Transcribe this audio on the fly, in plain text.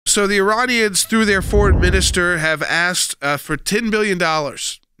So the Iranians, through their foreign minister, have asked for $10 billion,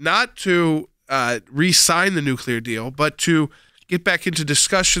 not to re-sign the nuclear deal, but to get back into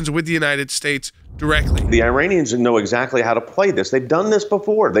discussions with the United States directly. The Iranians know exactly how to play this. They've done this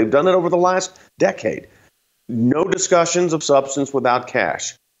before. They've done it over the last decade. No discussions of substance without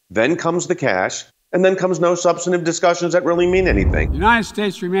cash. Then comes the cash, and then comes no substantive discussions that really mean anything. The United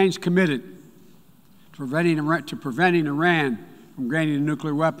States remains committed to preventing Iran from gaining a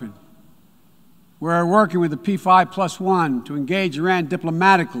nuclear weapon. We're working with the P5+1 to engage Iran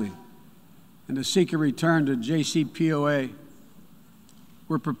diplomatically and to seek a return to JCPOA.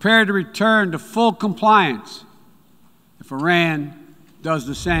 We're prepared to return to full compliance if Iran does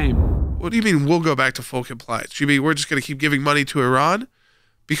the same. What do you mean we'll go back to full compliance? You mean we're just going to keep giving money to Iran?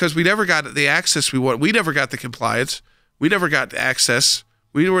 Because we never got the access we want. We never got the compliance. We never got the access.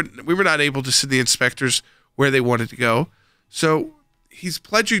 We were not able to send the inspectors where they wanted to go. So he's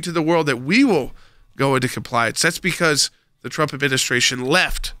pledging to the world that we will go into compliance. That's because the Trump administration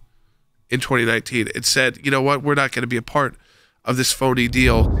left in 2019 and said, you know what, we're not going to be a part of this phony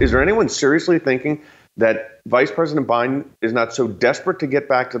deal. Is there anyone seriously thinking that Vice President Biden is not so desperate to get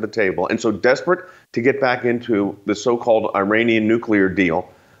back to the table and so desperate to get back into the so-called Iranian nuclear deal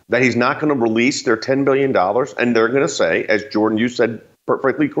that he's not going to release their $10 billion? And they're going to say, as Jordan, you said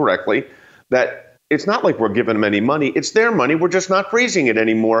perfectly correctly, that it's not like we're giving them any money. It's their money. We're just not freezing it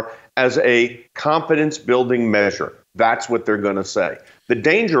anymore as a confidence-building measure. That's what they're going to say. The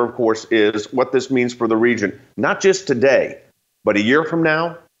danger, of course, is what this means for the region, not just today, but a year from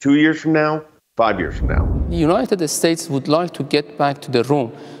now, 2 years from now, 5 years from now. The United States would like to get back to the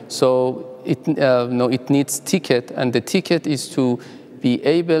room. So it needs ticket, and the ticket is to be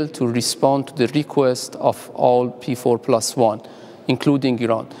able to respond to the request of all P4+1, including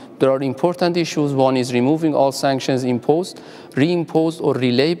Iran. There are important issues. One is removing all sanctions imposed, reimposed or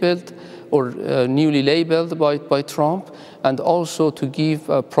relabeled or newly labeled by Trump, and also to give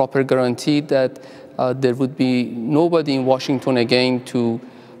a proper guarantee that there would be nobody in Washington again to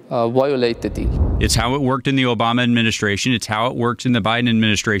violate the deal. It's how it worked in the Obama administration. It's how it works in the Biden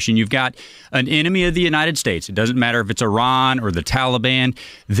administration. You've got an enemy of the United States. It doesn't matter if it's Iran or the Taliban.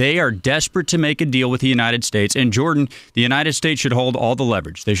 They are desperate to make a deal with the United States. And Jordan, the United States should hold all the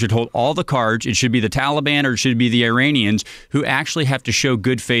leverage. They should hold all the cards. It should be the Taliban or it should be the Iranians who actually have to show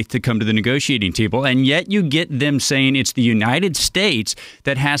good faith to come to the negotiating table. And yet you get them saying it's the United States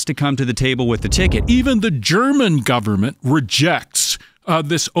that has to come to the table with the ticket. Even the German government rejects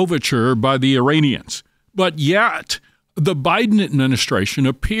this overture by the Iranians. But yet, the Biden administration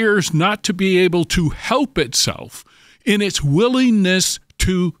appears not to be able to help itself in its willingness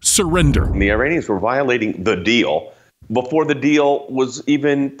to surrender. The Iranians were violating the deal before the deal was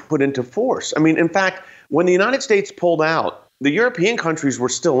even put into force. I mean, in fact, when the United States pulled out, the European countries were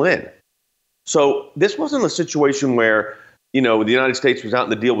still in. So this wasn't a situation where, the United States was out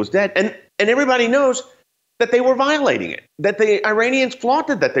and the deal was dead. And everybody knows that they were violating it, that the Iranians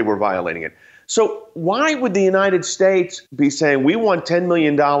flaunted that they were violating it. So why would the United States be saying, we want $10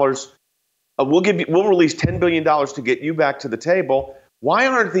 million, we'll release $10 billion to get you back to the table? Why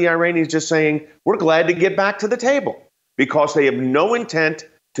aren't the Iranians just saying, we're glad to get back to the table? Because they have no intent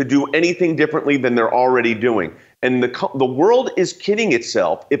to do anything differently than they're already doing. And the world is kidding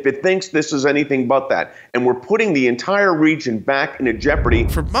itself if it thinks this is anything but that. And we're putting the entire region back into jeopardy.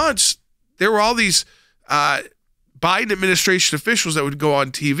 For months, there were all these Biden administration officials that would go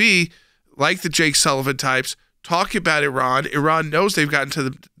on TV, like the Jake Sullivan types, talking about Iran. Iran knows they've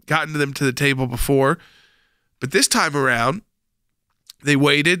gotten them to the table before. But this time around, they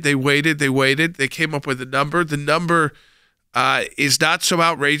waited. They came up with a number. The number is not so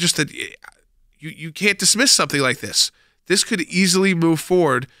outrageous that you can't dismiss something like this. This could easily move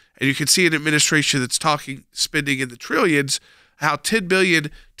forward, and you can see an administration that's spending in the trillions, how $10 billion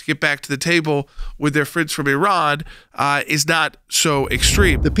to get back to the table with their friends from Iran is not so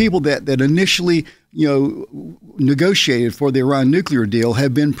extreme. The people that initially, negotiated for the Iran nuclear deal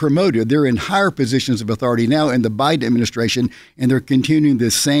have been promoted. They're in higher positions of authority now in the Biden administration, and they're continuing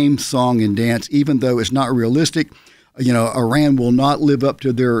this same song and dance, even though it's not realistic. Iran will not live up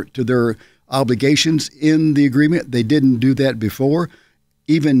to their obligations in the agreement. They didn't do that before.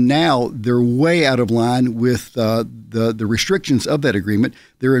 Even now, they're way out of line with the restrictions of that agreement.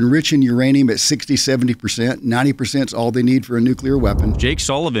 They're enriching uranium at 60, 70%. 90% is all they need for a nuclear weapon. Jake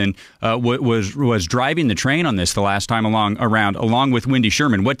Sullivan was driving the train on this the last time around, along with Wendy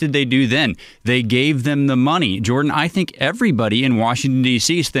Sherman. What did they do then? They gave them the money. Jordan, I think everybody in Washington,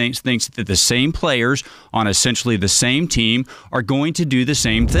 D.C. thinks that the same players on essentially the same team are going to do the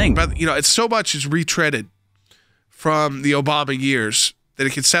same thing. But, it's so much is retreaded from the Obama years that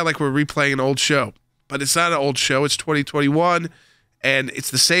it can sound like we're replaying an old show. But it's not an old show. It's 2021, and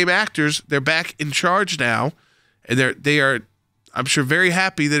it's the same actors. They're back in charge now, and they are, I'm sure, very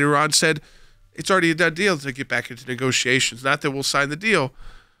happy that Iran said it's already a done deal to get back into negotiations. Not that we'll sign the deal.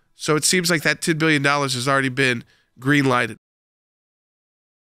 So it seems like that $10 billion has already been green-lighted.